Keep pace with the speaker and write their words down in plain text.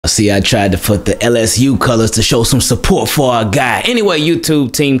See, I tried to put the LSU colors to show some support for our guy. Anyway,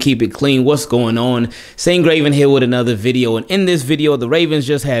 YouTube team, keep it clean. What's going on? It's Ingraven here with another video. And in this video, the Ravens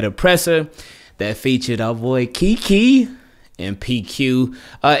just had a presser that featured our boy Kiki and PQ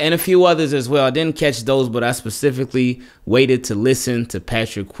and a few others as well. I didn't catch those, but I specifically waited to listen to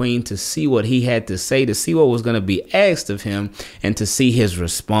Patrick Queen to see what he had to say, to see what was going to be asked of him, and to see his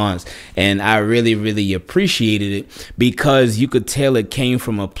response. And I really, really appreciated it because you could tell it came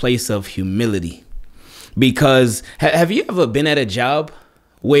from a place of humility. Because have you ever been at a job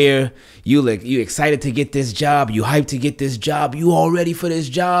where you excited to get this job, you hyped to get this job, you all ready for this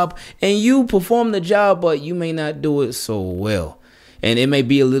job, and you perform the job, but you may not do it so well. And it may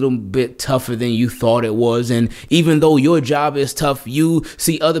be a little bit tougher than you thought it was. And even though your job is tough, you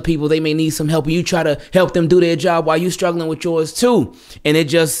see other people, they may need some help, and you try to help them do their job while you're struggling with yours too. And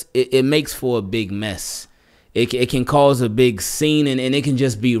it makes for a big mess. It can cause a big scene, and it can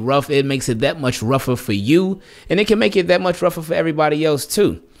just be rough. It makes it that much rougher for you, and it can make it that much rougher for everybody else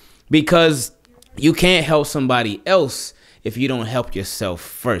too, because you can't help somebody else if you don't help yourself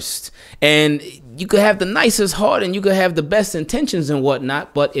first. And you could have the nicest heart and you could have the best intentions and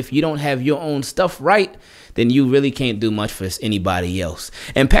whatnot, but if you don't have your own stuff right, then you really can't do much for anybody else.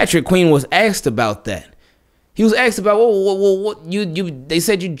 And Patrick Queen was asked about that. He was asked about, they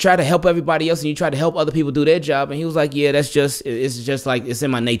said you try to help everybody else and you try to help other people do their job. And he was like, yeah, it's just like, it's in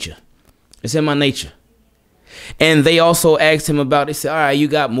my nature. It's in my nature. And they also asked him about, they said, all right, you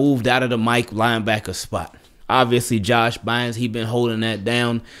got moved out of the Mike linebacker spot. Obviously, Josh Bynes, he's been holding that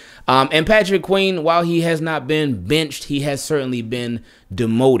down. And Patrick Queen, while he has not been benched, he has certainly been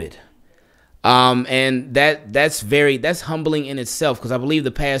demoted. And that's humbling in itself, because I believe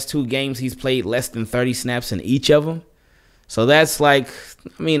the past 2 games he's played less than 30 snaps in each of them. So that's like,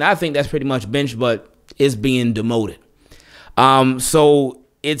 I mean, I think that's pretty much benched, but it's being demoted. So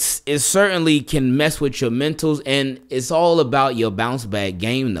it certainly can mess with your mentals, and it's all about your bounce back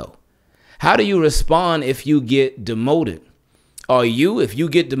game though. How do you respond if you get demoted? If you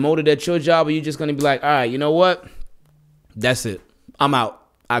get demoted at your job, are you just going to be like, all right, you know what? That's it. I'm out.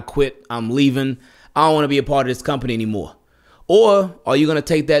 I quit. I'm leaving. I don't want to be a part of this company anymore. Or are you going to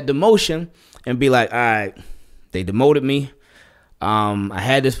take that demotion and be like, all right, they demoted me. I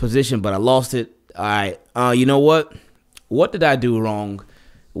had this position, but I lost it. All right. You know what? What did I do wrong?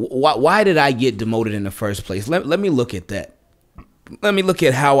 Why did I get demoted in the first place? Let me look at that. Let me look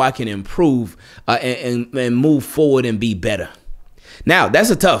at how I can improve and move forward and be better. Now, that's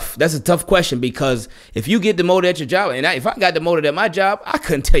a tough question, because if you get demoted at your job, and if I got demoted at my job, I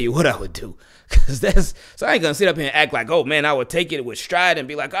couldn't tell you what I would do. So I ain't going to sit up here and act like, oh, man, I would take it with stride and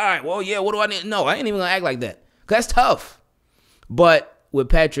be like, all right, well, yeah, what do I need? No, I ain't even going to act like that, because that's tough. But with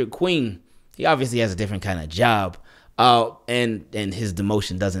Patrick Queen, he obviously has a different kind of job, and his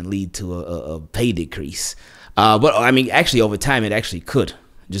demotion doesn't lead to a pay decrease. But, I mean, actually, over time, it actually could,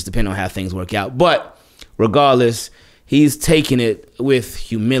 just depending on how things work out. But regardless, he's taking it with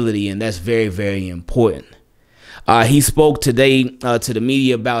humility, and that's very, very important. He spoke today to the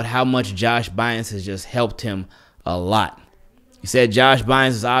media about how much Josh Bynes has just helped him a lot. He said Josh Bynes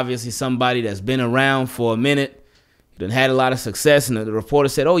is obviously somebody that's been around for a minute. He done had a lot of success, and the reporter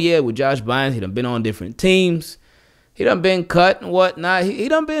said, oh, yeah, with Josh Bynes, he done been on different teams. He done been cut and whatnot. He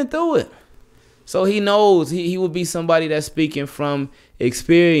done been through it. So he knows he would be somebody that's speaking from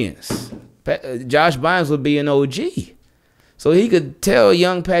experience. Josh Bynes would be an OG. So he could tell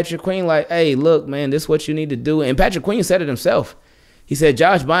young Patrick Queen, like, hey, look, man, this is what you need to do. And Patrick Queen said it himself. He said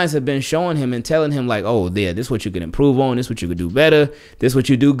Josh Bynes had been showing him and telling him, like, oh, yeah, this is what you can improve on. This is what you could do better. This is what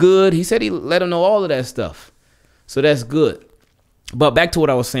you do good. He said he let him know all of that stuff. So that's good. But back to what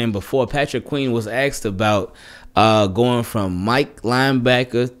I was saying before, Patrick Queen was asked about going from Mike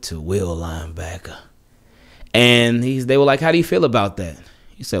linebacker to Will linebacker. And they were like, how do you feel about that?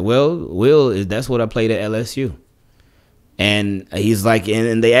 He said, well, that's what I played at LSU. And he's like,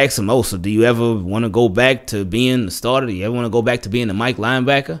 and they asked him, oh, so do you ever want to go back to being the starter? Do you ever want to go back to being the Mike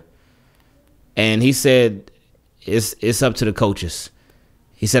linebacker? And he said, it's up to the coaches.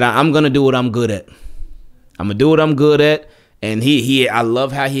 He said, I'm going to do what I'm good at. I'm going to do what I'm good at. And I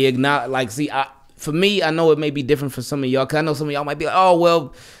love how he acknowledged, like, see, for me, I know it may be different for some of y'all, because I know some of y'all might be like, oh,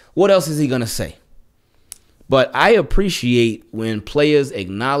 well, what else is he going to say? But I appreciate when players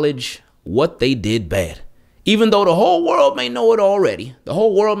acknowledge what they did bad. Even though the whole world may know it already. The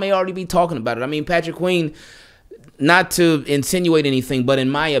whole world may already be talking about it. I mean, Patrick Queen, not to insinuate anything, but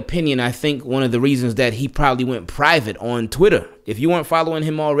in my opinion, I think one of the reasons that he probably went private on Twitter, if you weren't following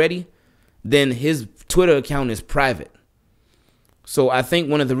him already, then his Twitter account is private. So I think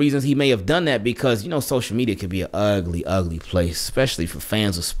one of the reasons he may have done that, because, social media can be an ugly, ugly place, especially for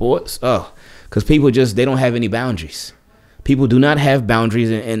fans of sports. Oh, because people they don't have any boundaries. People do not have boundaries.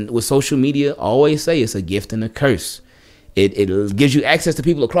 And with social media, I always say it's a gift and a curse. It gives you access to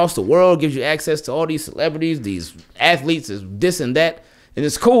people across the world, gives you access to all these celebrities, these athletes, this and that. And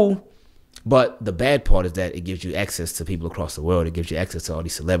it's cool. But the bad part is that it gives you access to people across the world. It gives you access to all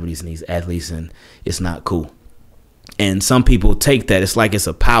these celebrities and these athletes, and it's not cool. And some people take that. It's like it's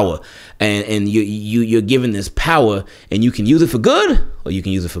a power, and you're given this power, and you can use it for good or you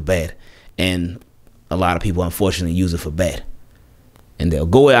can use it for bad. And a lot of people, unfortunately, use it for bad. And they'll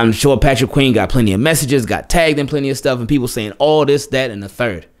go. I'm sure Patrick Queen got plenty of messages, got tagged in plenty of stuff, and people saying all this, that, and the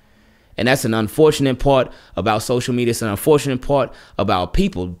third. And that's an unfortunate part about social media. It's an unfortunate part about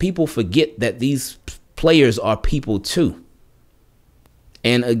people. People forget that these players are people too.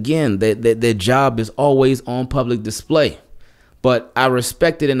 And again, their job is always on public display. But I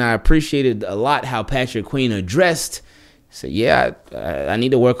respected and I appreciated a lot how Patrick Queen addressed. He said, yeah, I need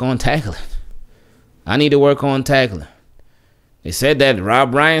to work on tackling. I need to work on tackling. They said that,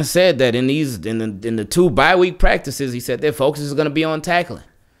 Rob Ryan said that in the 2 bye-week practices, he said their focus is going to be on tackling.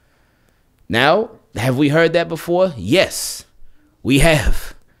 Now, have we heard that before? Yes, we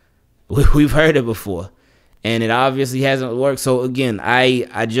have. We've heard it before. And it obviously hasn't worked. So again, I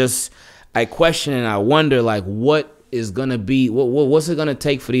question and I wonder, like, what is gonna be, what's it gonna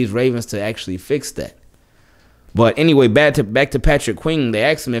take for these Ravens to actually fix that? But anyway, back to Patrick Queen. They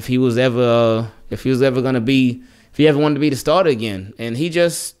asked him if he ever wanted to be the starter again, and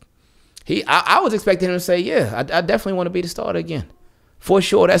I was expecting him to say, yeah, I definitely want to be the starter again, for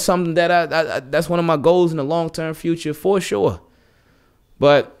sure. That's something that that's one of my goals in the long-term future, for sure.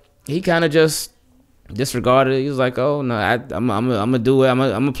 But he kind of just disregarded it. He was like, "Oh no, I'm gonna do it. I'm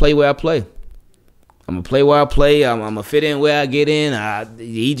gonna play where I play. I'm gonna play where I play. I'm gonna fit in where I get in."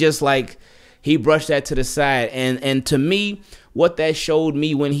 He brushed that to the side, and to me, what that showed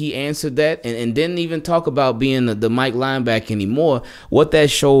me when he answered that, and didn't even talk about being the Mike linebacker anymore. What that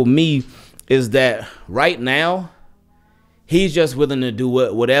showed me is that right now, he's just willing to do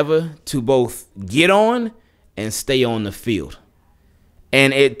whatever to both get on and stay on the field.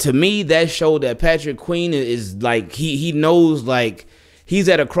 And to me, that showed that Patrick Queen is like, he knows, like, he's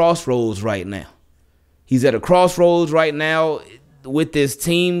at a crossroads right now. He's at a crossroads right now with this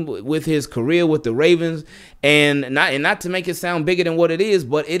team, with his career with the Ravens. And not to make it sound bigger than what it is,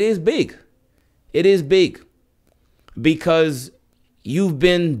 but it is big. It is big because you've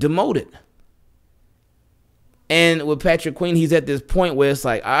been demoted. And with Patrick Queen, he's at this point where it's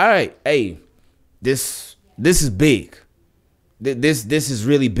like, all right, hey, this is big. This is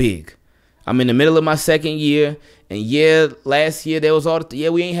really big. I'm in the middle of my second year, and yeah, last year there was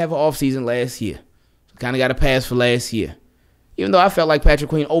we ain't have an off season last year. Kind of got a pass for last year. Even though I felt like Patrick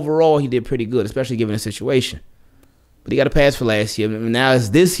Queen overall he did pretty good, especially given the situation. But he got a pass for last year. Now it's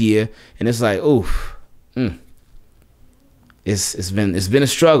this year, and it's like, oof, it's been a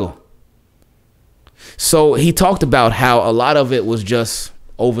struggle. So he talked about how a lot of it was just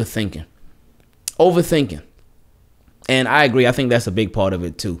overthinking. And I agree. I think that's a big part of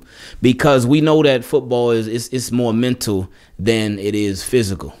it too, because we know that football is more mental than it is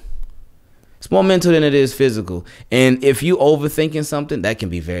physical. It's more mental than it is physical. And if you overthinking something, that can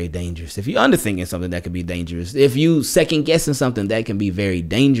be very dangerous. If you're underthinking something, that can be dangerous. If you second guessing something, that can be very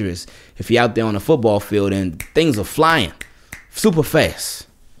dangerous. If you're out there on a football field and things are flying super fast,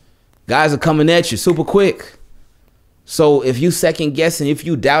 guys are coming at you super quick. So if you second guessing, if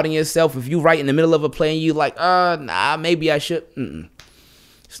you doubting yourself, if you right in the middle of a play and you like, nah, maybe I should.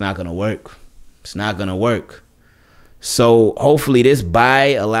 It's not going to work. It's not going to work. So hopefully this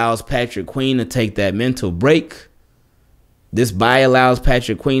bye allows Patrick Queen to take that mental break. This bye allows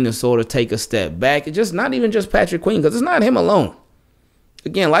Patrick Queen to sort of take a step back. It's just not even just Patrick Queen, because it's not him alone.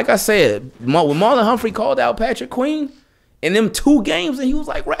 Again, like I said, when Marlon Humphrey called out Patrick Queen in them 2 games and he was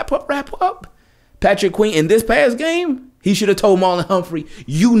like, wrap up. Patrick Queen in this past game, he should have told Marlon Humphrey,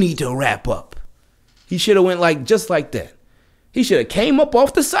 you need to wrap up. He should have went just like that. He should have came up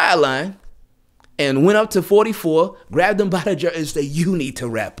off the sideline and went up to 44, grabbed him by the jersey and said, you need to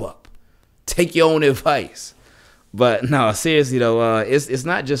wrap up. Take your own advice. But no, seriously though, it's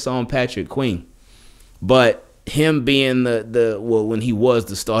not just on Patrick Queen, but him being when he was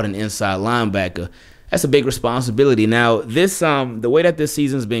the starting inside linebacker, that's a big responsibility. Now, the way that this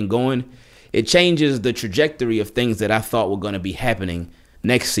season's been going, it changes the trajectory of things that I thought were going to be happening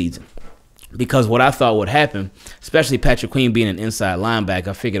next season. Because what I thought would happen, especially Patrick Queen being an inside linebacker,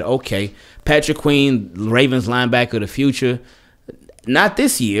 I figured, okay, Patrick Queen, Ravens linebacker of the future, not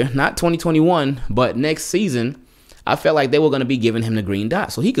this year, not 2021, but next season, I felt like they were going to be giving him the green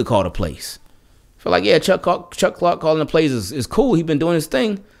dot so he could call the plays. I feel like, yeah, Chuck Clark calling the plays is cool. He's been doing his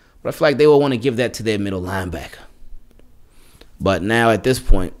thing. But I feel like they will want to give that to their middle linebacker. But now at this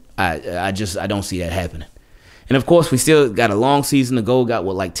point, I don't see that happening. And, of course, we still got a long season to go. Got,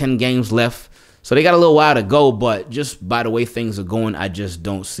 like 10 games left. So they got a little while to go. But just by the way things are going, I just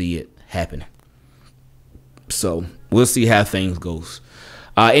don't see it happening. So we'll see how things goes.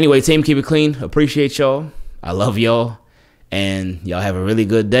 Anyway, team, keep it clean. Appreciate y'all. I love y'all. And y'all have a really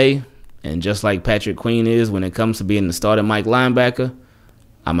good day. And just like Patrick Queen is when it comes to being the starting Mike linebacker,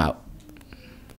 I'm out.